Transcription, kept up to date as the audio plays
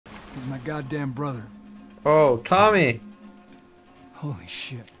He's my goddamn brother. Oh, Tommy. Holy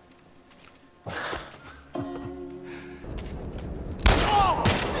shit.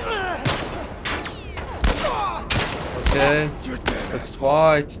 Okay, let's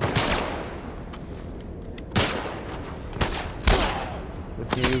fight.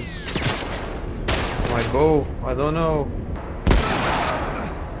 Let me use my bow. I don't know.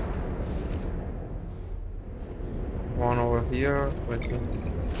 One over here. Let me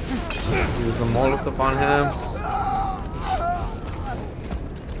use a molotov on him.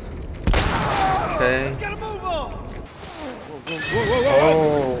 Okay.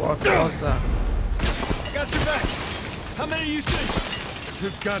 Oh, what was that? I got your back. How many do you see?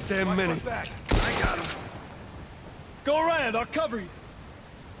 Too goddamn many. I got him. Go around. I'll cover you.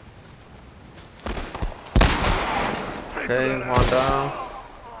 Okay, one down.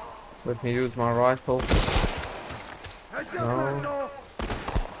 Let me use my rifle. No.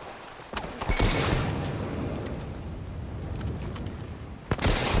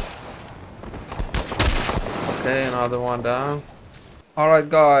 Okay, another one down. Alright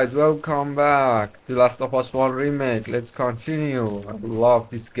guys, welcome back to Last of Us 1 Remake. Let's continue. I love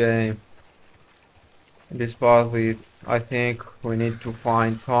this game. In this part I think we need to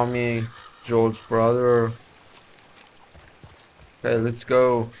find Tommy, Joel's brother. Okay, let's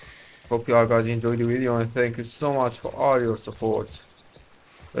go. Hope you all guys enjoyed the video and thank you so much for all your support.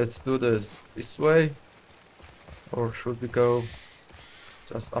 Let's do this way. Or should we go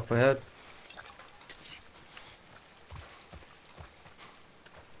just up ahead?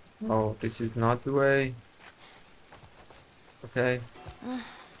 Oh, this is not the way. Okay.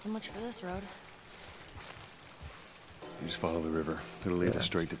 So much for this road. You just follow the river. It'll lead us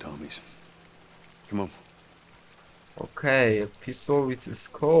straight to Tommy's. Come on. Okay, a pistol with a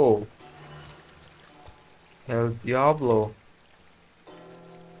scope. El Diablo.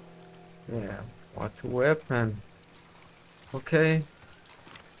 Yeah, what a weapon. Okay.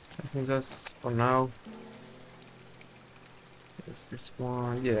 I think just for now. There's this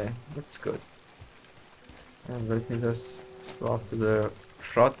one. Yeah, that's good. And let me just swap to the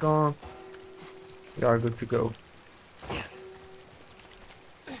shotgun. We are good to go.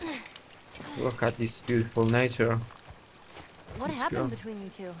 Look at this beautiful nature. What Let's happened go. between you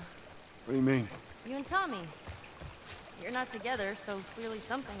two? What do you mean? You and Tommy. You're not together, so clearly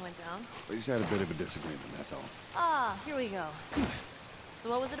something went down. We just had a bit of a disagreement, that's all. Ah, here we go.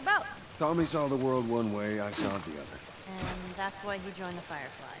 So what was it about? Tommy saw the world one way, I saw it the other. And that's why he joined the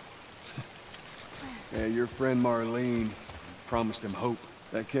Fireflies. Yeah, your friend Marlene promised him hope.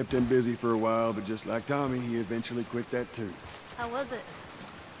 That kept him busy for a while, but just like Tommy, he eventually quit that too. How was it?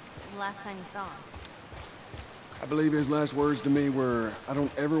 The last time you saw him? I believe his last words to me were, I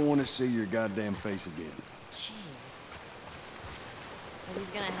don't ever want to see your goddamn face again. Jeez. But he's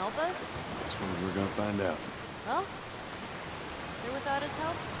gonna help us? That's what we're gonna find out. Well, here without his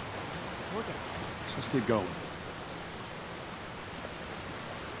help, we'll get there. Let's just keep going.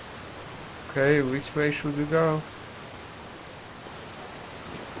 Okay, which way should we go?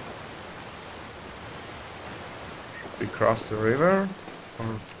 Should we cross the river? Or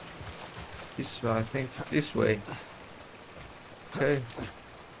this way, I think this way. Okay.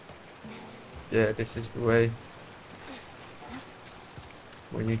 Yeah, this is the way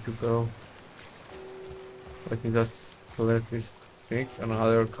we need to go. Let me just collect these things.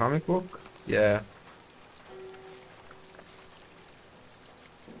 Another comic book? Yeah.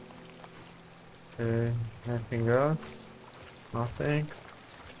 Okay, anything else? Nothing.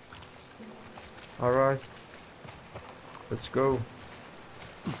 Alright. Let's go.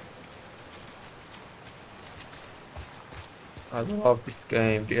 I love this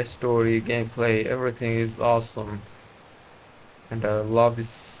game. The story, gameplay, everything is awesome. And I love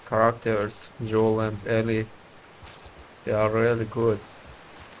these characters, Joel and Ellie. They are really good.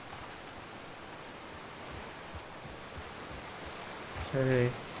 Hey.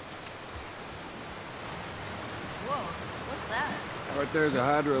 Whoa, what's that? Right there's a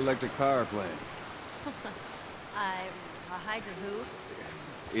hydroelectric power plant. A hydra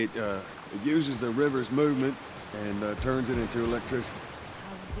who? It uses the river's movement and turns it into electricity.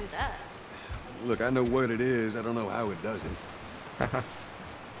 How does it do that? Look, I know what it is. I don't know how it does it.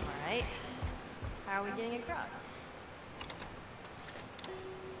 Alright. How are we getting across?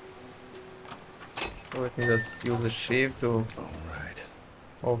 Let me just use a shift to Alright.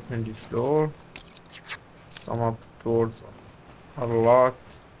 open this door. Some of the doors are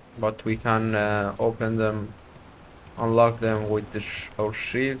locked, but we can open them, unlock them with the our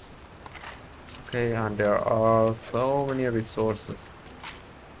shifts. Okay, and there are so many resources.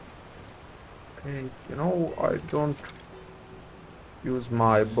 Okay, you know, I don't use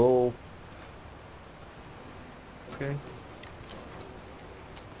my bow. Okay.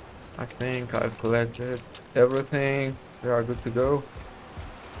 I think I've collected everything. We are good to go.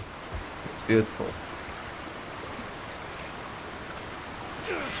 It's beautiful.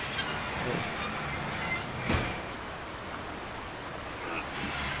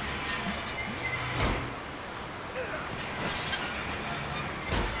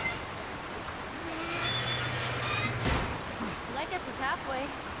 That gets us halfway.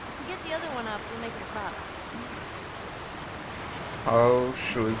 If we get the other one up, we'll make it across. How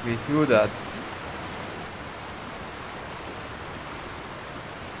should we do that?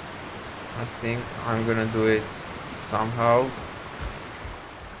 I think I'm gonna do it somehow.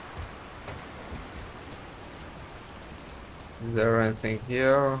 Is there anything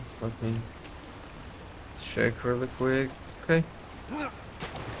here? Let me check really quick. Okay.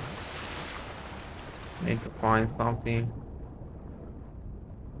 Need to find something.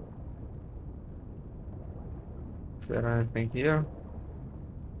 Is there anything here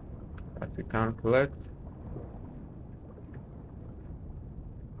that we can collect?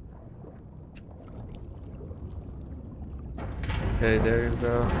 Okay, there you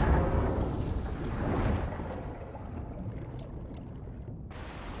go.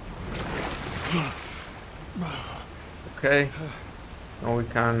 Okay, now we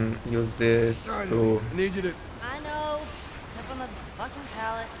can use this to I need you to... I know. Step on the fucking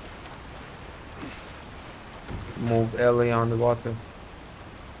pallet. move Ellie on the water.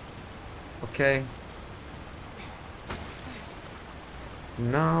 Okay.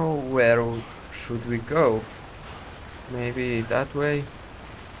 Now where should we go? Maybe that way?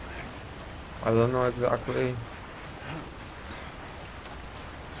 I don't know exactly.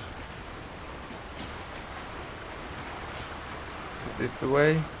 Is this the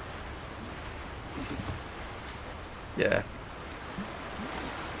way? Yeah.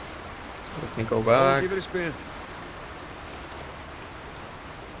 Let me go Oh, back. give it a spin.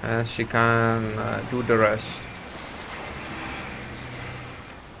 And she can do the rest.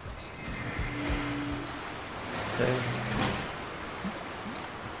 Okay.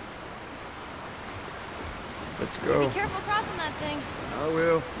 Let's go. Be careful crossing that thing. I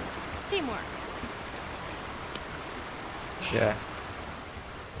will. Teamwork. Yeah.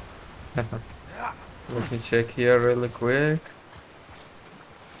 Let me check here really quick.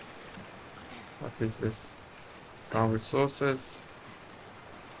 What is this? Some resources.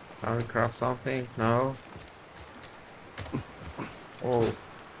 Can we craft something? No. Oh,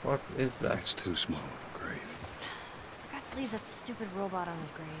 what is that? That's too small. Great. Forgot to leave that stupid robot on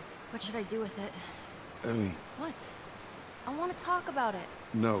his grave. What should I do with it? Ellie, What? I want to talk about it.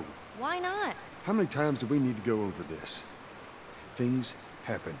 no. Why not? How many times do we need to go over this? Things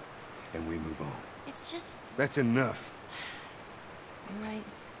happen, and we move on. It's just... That's enough. You're right.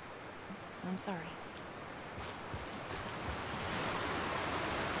 I'm sorry.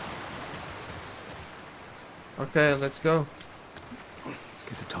 Okay, let's go. Let's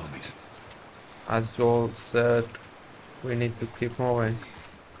get to Tommy's. As Joel said, we need to keep moving.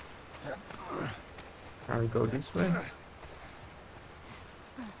 Can we go this way?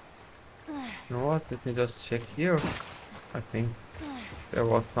 You know what? Let me just check here. I think there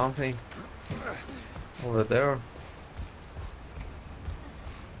was something over there.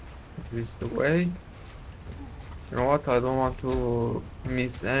 Is this the way? You know what? I don't want to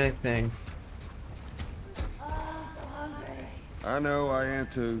miss anything. I know, I am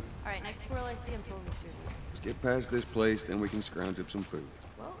too. Alright, next squirrel I see, I'm pulling the trigger. Let's get past this place, then we can scrounge up some food.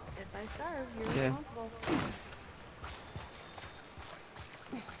 Well, if I starve, you're Yeah. responsible.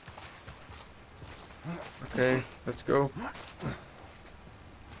 Okay, let's go.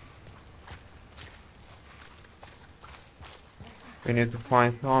 We need to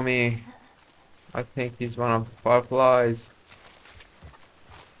find Tommy. I think he's one of the fireflies.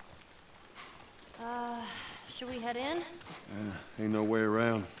 Should we head in? Ain't no way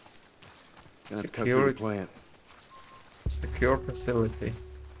around. Gonna have to cut through Security. the plant. Secure facility.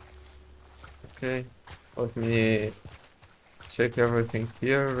 Okay, let me check everything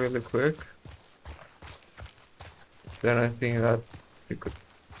here really quick. Is there anything that we could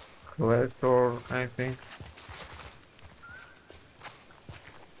collect or anything?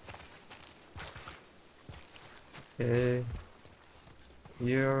 Okay,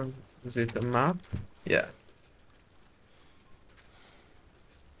 here, is it a map? Yeah.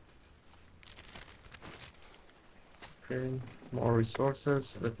 Okay, more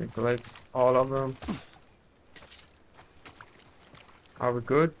resources. Let me collect all of them. Are we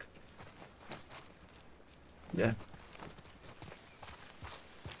good? Yeah.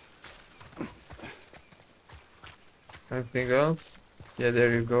 Anything else? Yeah,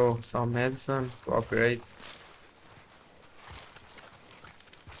 there you go. Some medicine to upgrade.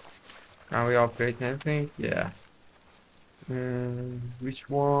 Can we upgrade anything? Yeah. Which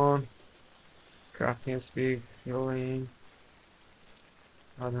one? Crafting speed, healing.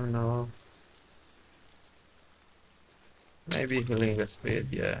 I don't know. Maybe healing speed,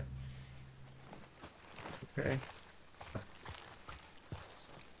 yeah. Okay.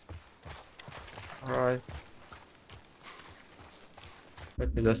 Alright.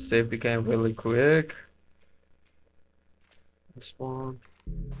 Let me just save the game really quick. This one.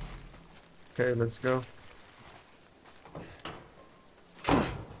 Okay, let's go.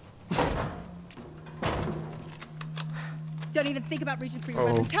 Don't even think about reaching for your Oh.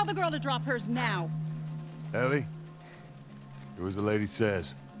 weapon. Tell the girl to drop hers now. Ellie? Do as the lady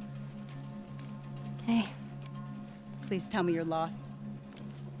says. Hey. Please tell me you're lost.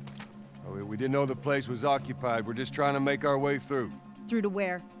 Oh, we didn't know the place was occupied. We're just trying to make our way through. Through to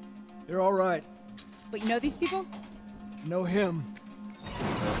where? They're all right. But you know these people? Know him.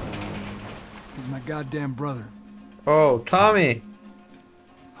 He's my goddamn brother. Oh, Tommy!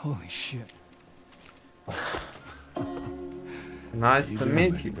 Holy shit. Nice to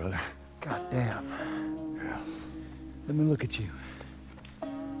meet you. brother. Goddamn. Yeah. Let me look at you.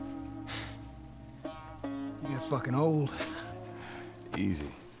 You get fucking old. Easy.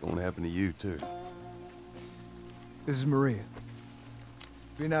 It's going to happen to you, too. This is Maria.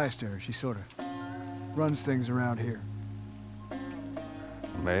 Be nice to her. She sort of runs things around here.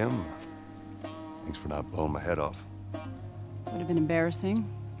 Ma'am, thanks for not blowing my head off. Would have been embarrassing,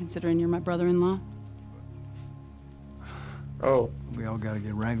 considering you're my brother-in-law. Oh, We all gotta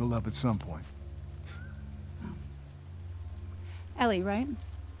get wrangled up at some point. Ellie, right?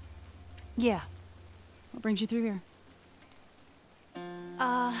 Yeah. What brings you through here?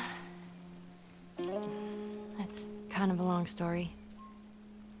 That's kind of a long story.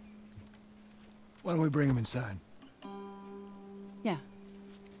 Why don't we bring him inside? Yeah.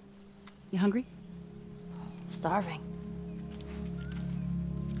 You hungry? Starving.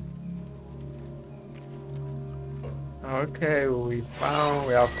 okay, we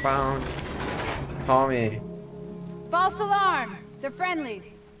have found Tommy. False alarm! They're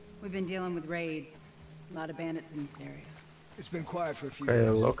friendlies. We've been dealing with raids. A lot of bandits in this area. It's been quiet for a few Okay,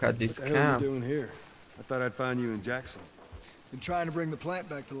 days. look at this What the hell are camp. you doing here? I thought I'd find you in Jackson. Been trying to bring the plant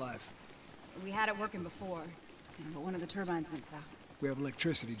back to life. We had it working before, but one of the turbines went south. We have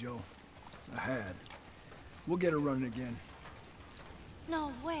electricity, Joe. I had. We'll get her running again.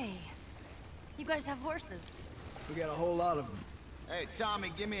 No way. You guys have horses. We got a whole lot of them. Hey,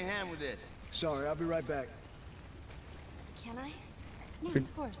 Tommy, give me a hand with this. Sorry, I'll be right back. Can I? Yeah, Could-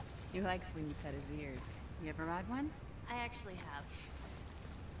 of course. He likes when you pet his ears. You ever ride one? I actually have.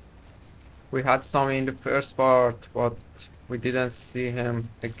 We had Tommy in the first part, but we didn't see him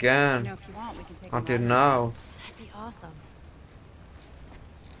You again know, if you want, we can take him until out. now. That'd be awesome.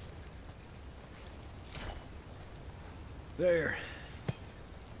 There.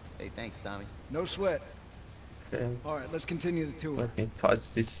 Hey, thanks, Tommy. No sweat. Okay, All right, let's continue the tour. let me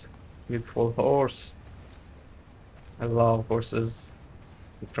touch this beautiful horse. I love horses.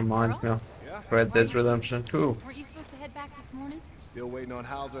 It reminds me of Yeah? Red Dead Redemption 2. Weren't you supposed to head back this morning? Still waiting on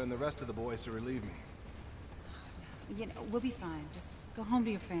Hauser and the rest of the boys to relieve me. You know, we'll be fine. Just go home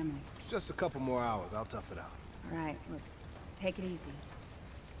to your family. It's just a couple more hours. I'll tough it out. All right, look, take it easy.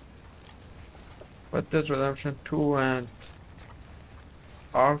 Red Dead Redemption 2 and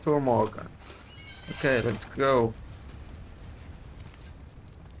Arthur Morgan. Okay, let's go.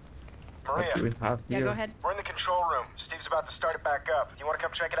 What do we have Yeah, here? go ahead. We're in the control room. Steve's about to start it back up. You want to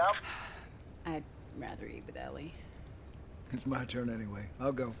come check it out? I'd rather eat with Ellie. It's my turn anyway.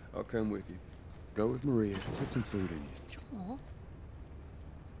 I'll go. I'll come with you. Go with Maria. Put some food in you. Joel?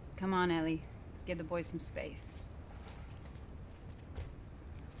 Come on, Ellie. Let's give the boys some space.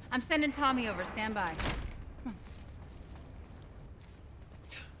 I'm sending Tommy over. Stand by.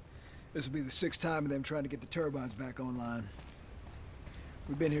 This will be the 6th time of them trying to get the turbines back online.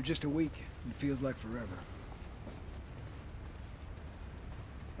 We've been here just a week, and it feels like forever.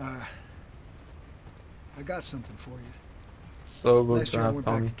 I got something for you. So good Last to year I have went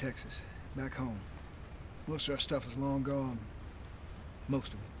Tommy. back to Texas, back home. Most of our stuff is long gone.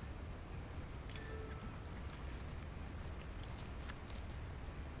 Most of it.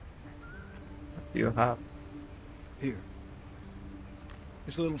 What do you have? Here.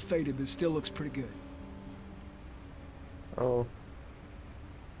 It's a little faded, but it still looks pretty good. Oh.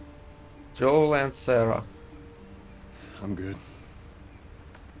 Joel and Sarah. I'm good.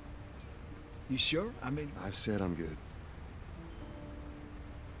 You sure? I mean, I've said I'm good.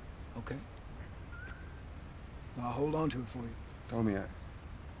 okay. I'll hold on to it for you. Tommy,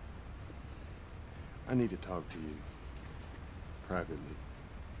 I need to talk to you. Privately.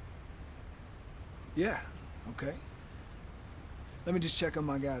 Yeah, okay. Let me just check on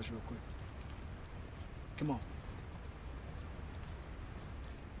my guys real quick. Come on.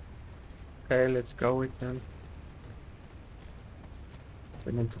 Okay, let's go with him.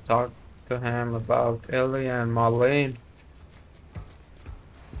 We need to talk to him about Ellie and Marlene.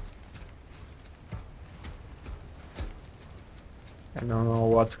 I don't know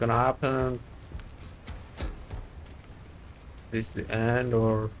what's gonna happen. Is this the end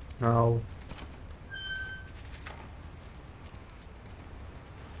or no?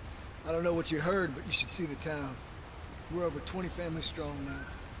 I don't know what you heard, but you should see the town. We're over 20 families strong now.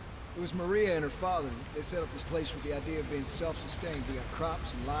 It was Maria and her father. They set up this place with the idea of being self-sustained. We got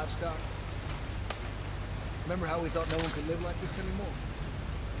crops and livestock. Remember how we thought no one could live like this anymore?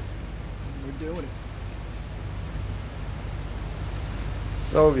 We're doing it.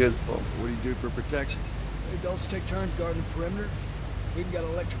 Soviets, bro. What do you do for protection? The adults take turns guarding the perimeter. We even got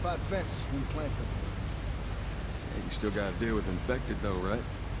an electrified fence when the plant's up there. Hey, you still gotta deal with infected though, right?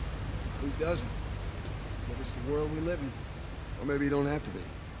 Who doesn't? But it's the world we live in. Or maybe you don't have to be.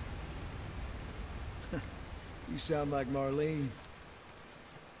 You sound like Marlene.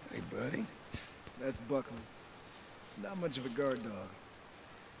 Hey, buddy. That's Buckley. Not much of a guard dog.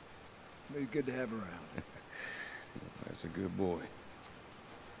 But he's good to have around. That's a good boy.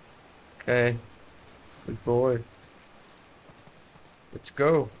 Okay, good boy. Let's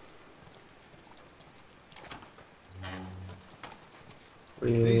go.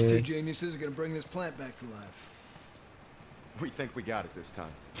 These two geniuses are gonna bring this plant back to life. We think we got it this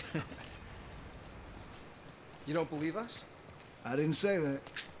time. You don't believe us? I didn't say that.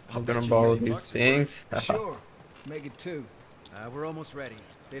 I'm gonna borrow these things. Sure. Make it two. We're almost ready.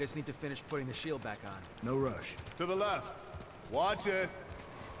 They just need to finish putting the shield back on. No rush. To the left. Watch it.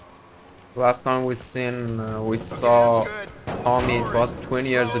 Last time we saw Tommy, it was 20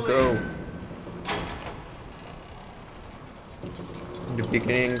 years ago. In the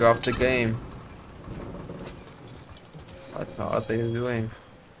beginning of the game. What are they doing?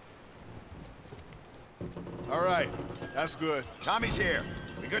 All right. That's good. Tommy's here.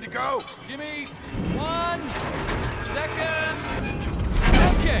 We good to go? Give me 1 second.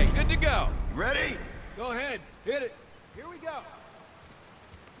 Okay, good to go. You ready? Go ahead. Hit it. Here we go.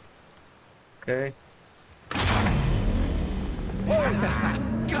 Okay.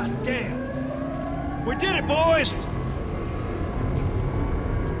 God damn. We did it, boys.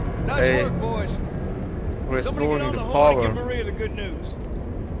 Nice Hey. work, boys. Somebody get Restoring on the the horn and give power. Maria the good news.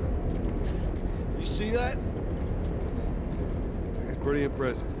 You see that? It's pretty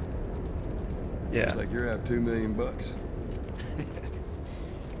impressive. Yeah. Looks like you're out $2 million.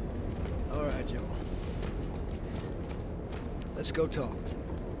 All right, Joe. Let's go talk.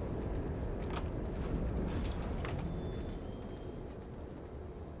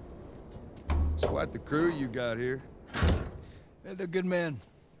 It's quite the crew you got here. Yeah, they're good men.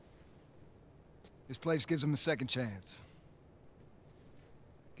 This place gives them a second chance.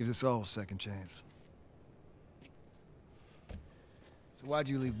 Gives us all a second chance. So why'd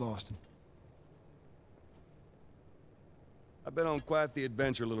you leave Boston? I've been on quite the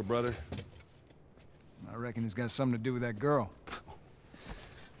adventure, little brother. I reckon it's got something to do with that girl.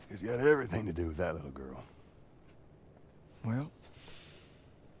 It's got everything to do with that little girl. Well,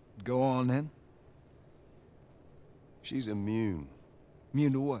 go on then. She's immune.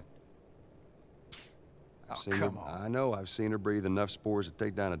 Immune to what? I've Oh, seen come her, on. I know I've seen her breathe enough spores to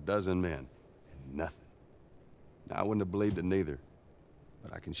take down a dozen men. And nothing. Now, I wouldn't have believed it neither.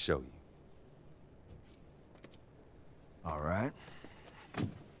 But I can show you. All right.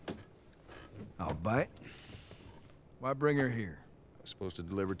 I'll bite. Why bring her here? I was supposed to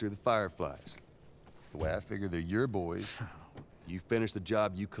deliver to the Fireflies. The way I figure they're your boys. You finish the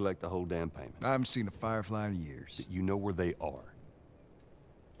job, you collect the whole damn payment. I haven't seen a Firefly in years. You know where they are.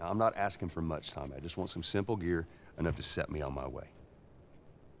 Now, I'm not asking for much, Tommy. I just want some simple gear, enough to set me on my way.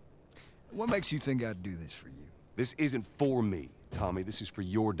 What makes you think I'd do this for you? This isn't for me, Tommy. This is for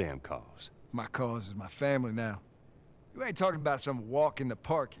your damn cause. My cause is my family now. You ain't talking about some walk in the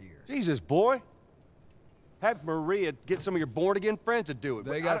park here. Jesus, boy. Have Maria get some of your born-again friends to do it.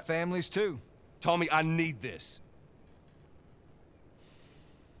 They but got families too. Tommy, I need this.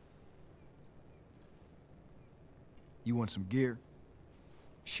 You want some gear?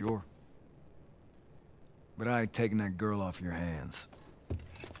 Sure. But I ain't taking that girl off your hands.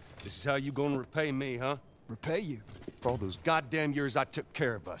 This is how you gonna repay me, huh? Repay you. For all those goddamn years I took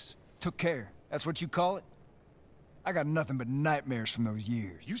care of us. Took care. That's what you call it? I got nothing but nightmares from those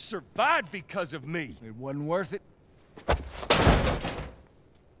years. You survived because of me. It wasn't worth it.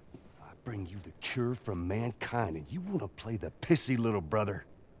 bring you the cure from mankind, and you want to play the pissy little brother.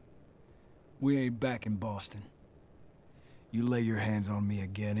 We ain't back in Boston. You lay your hands on me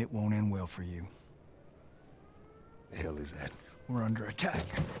again, it won't end well for you. The hell is that? We're under attack.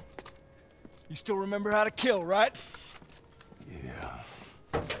 You still remember how to kill, right? Yeah.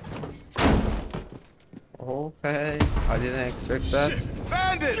 Okay, I didn't expect that. Shit!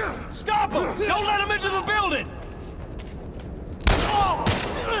 Bandit! Stop him! Don't let him into the building!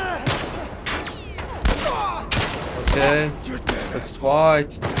 Okay, let's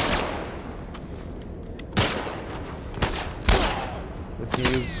fight. Let me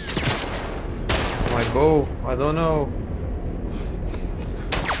use my bow. I don't know.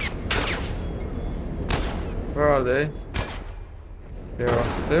 Where are they? They're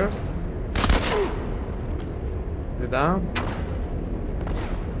upstairs. They're down.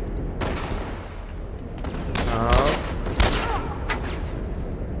 Now.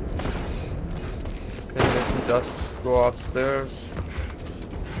 Okay, let me just go upstairs.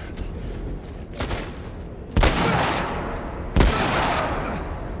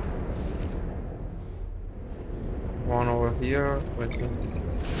 One over here. Let me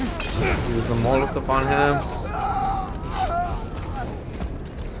use a molotov on him.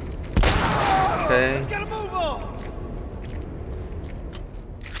 Okay.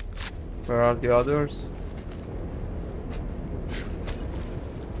 Where are the others?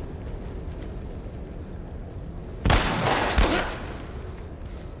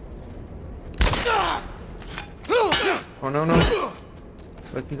 Oh no no!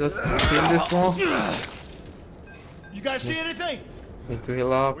 Let me just kill this one. You guys see anything? Need to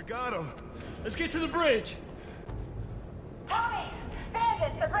heal up. We got him. Let's get to the bridge. Tommy!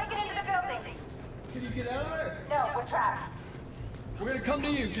 Bandits! They're breaking into the building! Can you get out of there? No, we're trapped. We're gonna come to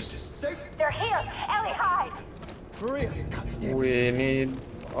you. Just stay. They're here! Ellie, hide! Maria. We need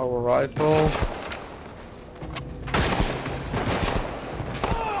our rifle.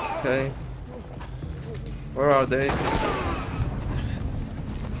 Okay. Where are they?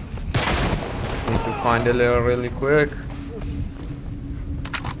 Need to find Ellie really quick.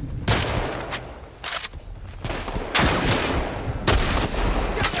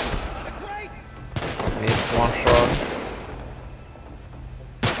 Missed one shot.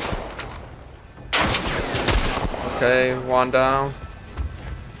 Okay, one down.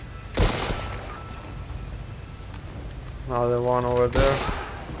 Another one over there.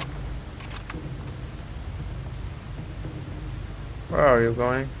 Where are you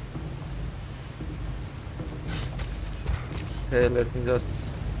going? Okay, let me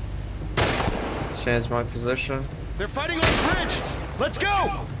just change my position. They're fighting on the bridge! Let's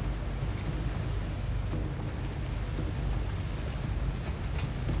go!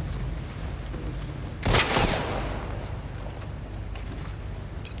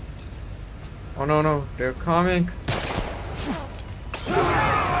 Oh no no, they're coming.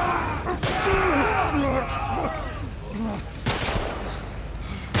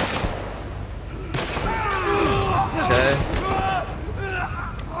 Okay.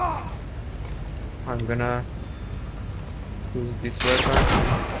 I'm gonna use this weapon.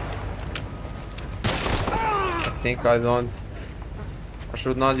 I think I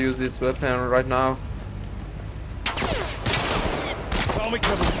should not use this weapon right now. Follow me,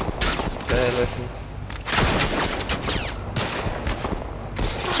 cover. Okay, let me.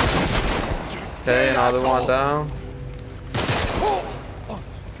 Okay, another one down.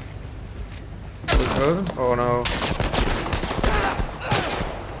 Good. Oh no.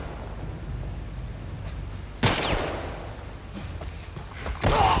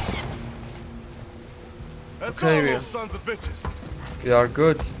 Okay, Sons of bitches. we are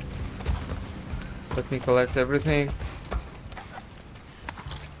good. Let me collect everything.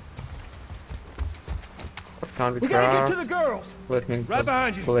 What can we We gotta grab? get to the girls. Let me Right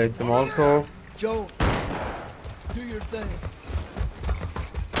behind just you. collect the Molotov. Joe, do your thing.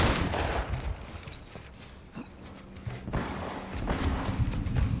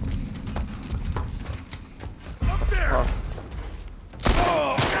 Up there.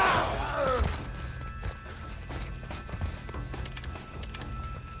 Oh.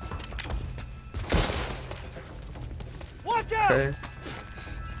 Watch out! Okay.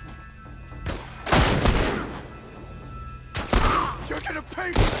 You're gonna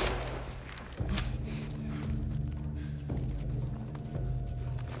pay.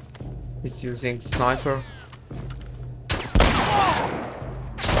 He's using sniper.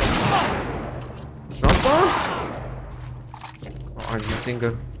 It's not fun? Oh, I'm using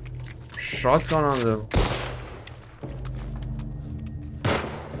a shotgun on them.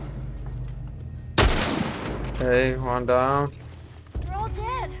 Okay, one down. They're all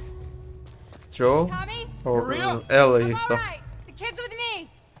dead. Joe Tommy? or Maria? Ellie? I'm all So, right. The kid's with me.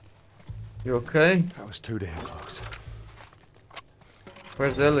 you okay? That was too damn close.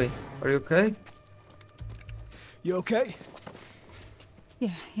 Where's Ellie? Are you okay? You okay?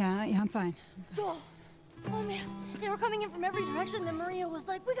 Yeah, I'm fine. Joel. Oh man, they were coming in from every direction. Then Maria was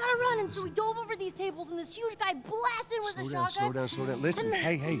like, "We gotta run!" And so we dove over these tables, and this huge guy blasted with a shotgun. Slow down. Listen,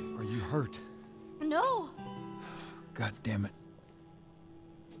 hey, are you hurt? No. God damn it.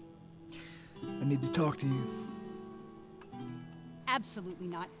 I need to talk to you. Absolutely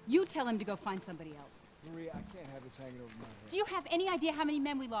not. You tell him to go find somebody else. Maria, I can't have this hanging over my head. Do you have any idea how many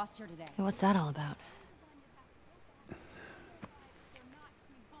men we lost here today? Hey, what's that all about?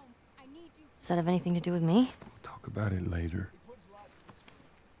 Does that have anything to do with me? We'll talk about it later.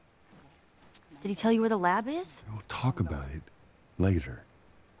 Did he tell you where the lab is? We'll talk about it later.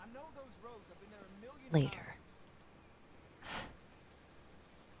 Later.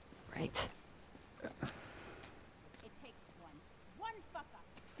 Right. It takes one fuck up.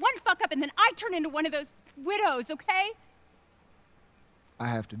 One fuck up and then I turn into one of those widows, okay? I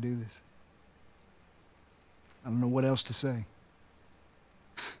have to do this. I don't know what else to say.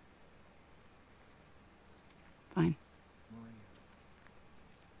 Fine.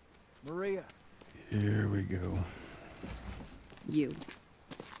 Maria. Here we go. You.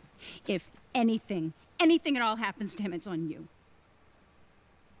 If anything at all happens to him, it's on you.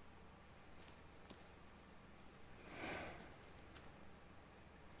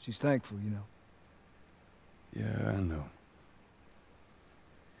 She's thankful, you know. Yeah, I know.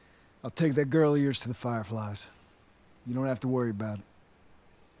 I'll take that girl of yours to the Fireflies. You don't have to worry about it.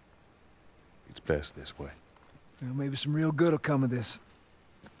 It's best this way. Well, maybe some real good will come of this.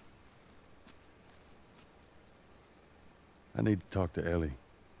 I need to talk to Ellie.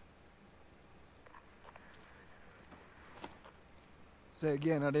 Say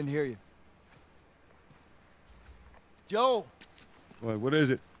again, I didn't hear you. Joel! What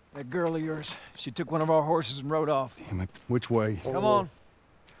is it? That girl of yours. She took one of our horses and rode off. Damn it. Which way? Come on.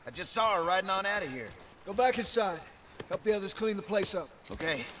 I just saw her riding on out of here. Go back inside. Help the others clean the place up.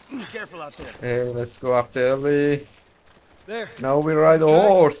 Okay, be careful out there. Hey, let's go after Ellie. There. Now we ride a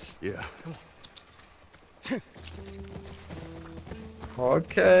horse. Yeah.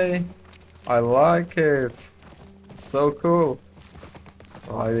 Okay. I like it. It's so cool.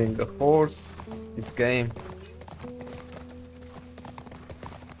 Riding a horse. This game.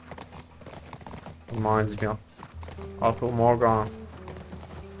 Reminds me of Arthur Morgan.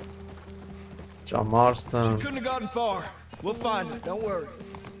 John Marston. She couldn't have gotten far. We'll find her, don't worry.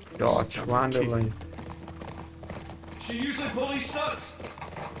 Dutch Wanderling. She usually police stunts.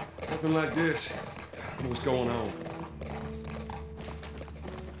 Nothing like this. What's going on?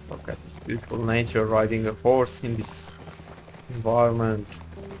 Look at this beautiful nature, riding a horse in this environment,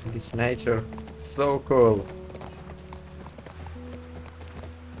 in this nature. It's so cool.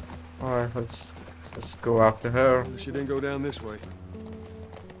 Alright, let's go after her. She didn't go down this way.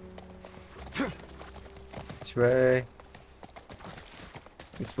 This way.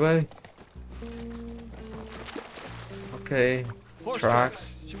 This way. Okay. Horse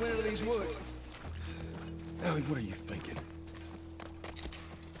Tracks. She went into these woods. Ellie, what are you thinking?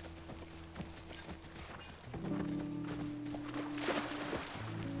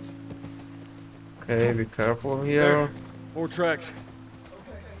 Okay, be careful here. There. More tracks.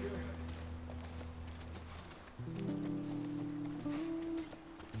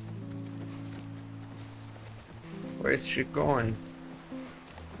 Where is she going?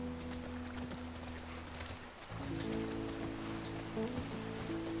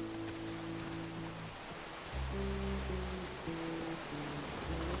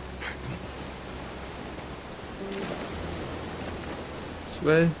 This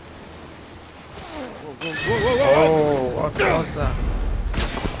way? Oh, what was that?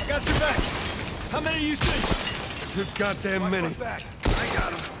 I got your back. How many do you see? Too goddamn many. I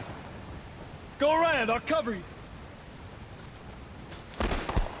got him. Go around, I'll cover you.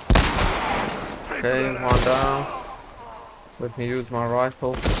 Okay, one down. Let me use my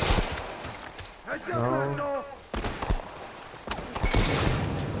rifle. No.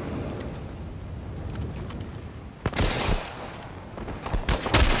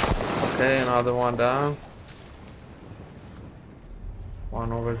 Okay, another one down.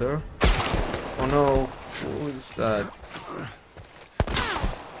 One over there. Oh no, who is that?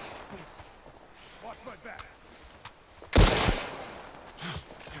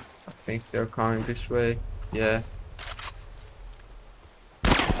 I think they're coming this way. Yeah.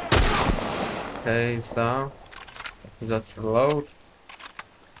 Okay, it's down. Let's reload.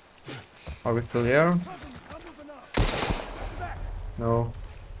 Are we clear? No.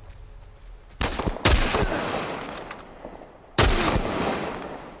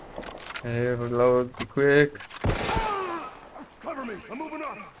 Okay, reload, be quick. Cover me, I'm moving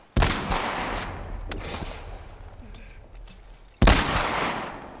up.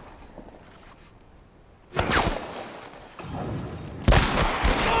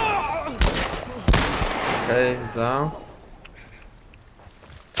 Okay, he's down.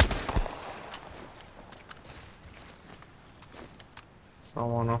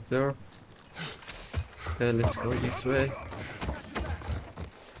 Someone up there. Okay, let's go this way.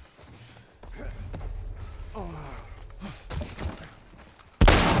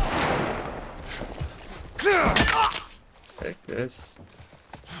 Take this.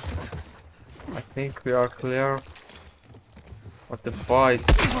 I think we are clear. What the fight?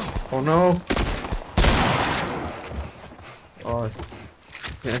 Oh no! Oh,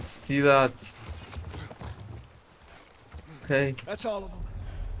 can't see that. Okay. That's all of them.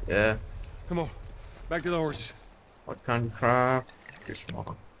 Yeah. Come on, back to the horses. What kind of crap? This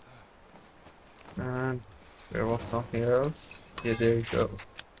one. And there was something else. Yeah, there you go.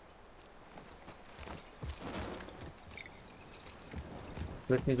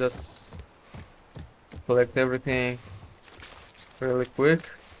 Let me just collect everything really quick.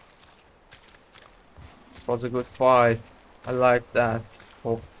 It was a good fight. I like that.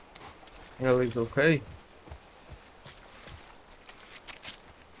 Hope Ellie's okay.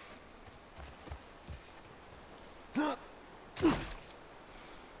 Okay,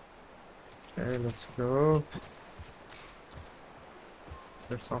 let's go. Is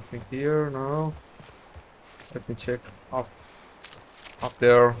there something here? No. Let me check up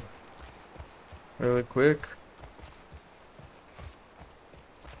there really quick.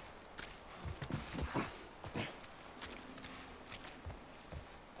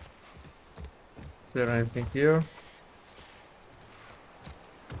 Is there anything here?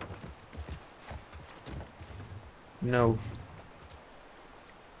 No.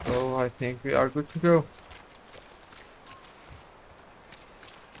 So I think we are good to go.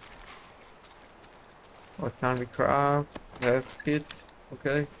 What can we craft? Health kit.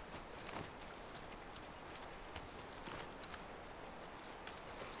 Okay.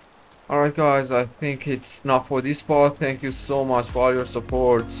 Alright guys, I think it's enough for this part. Thank you so much for all your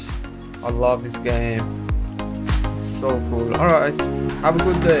support. I love this game. It's so cool. Alright, have a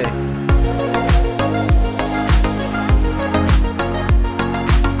good day.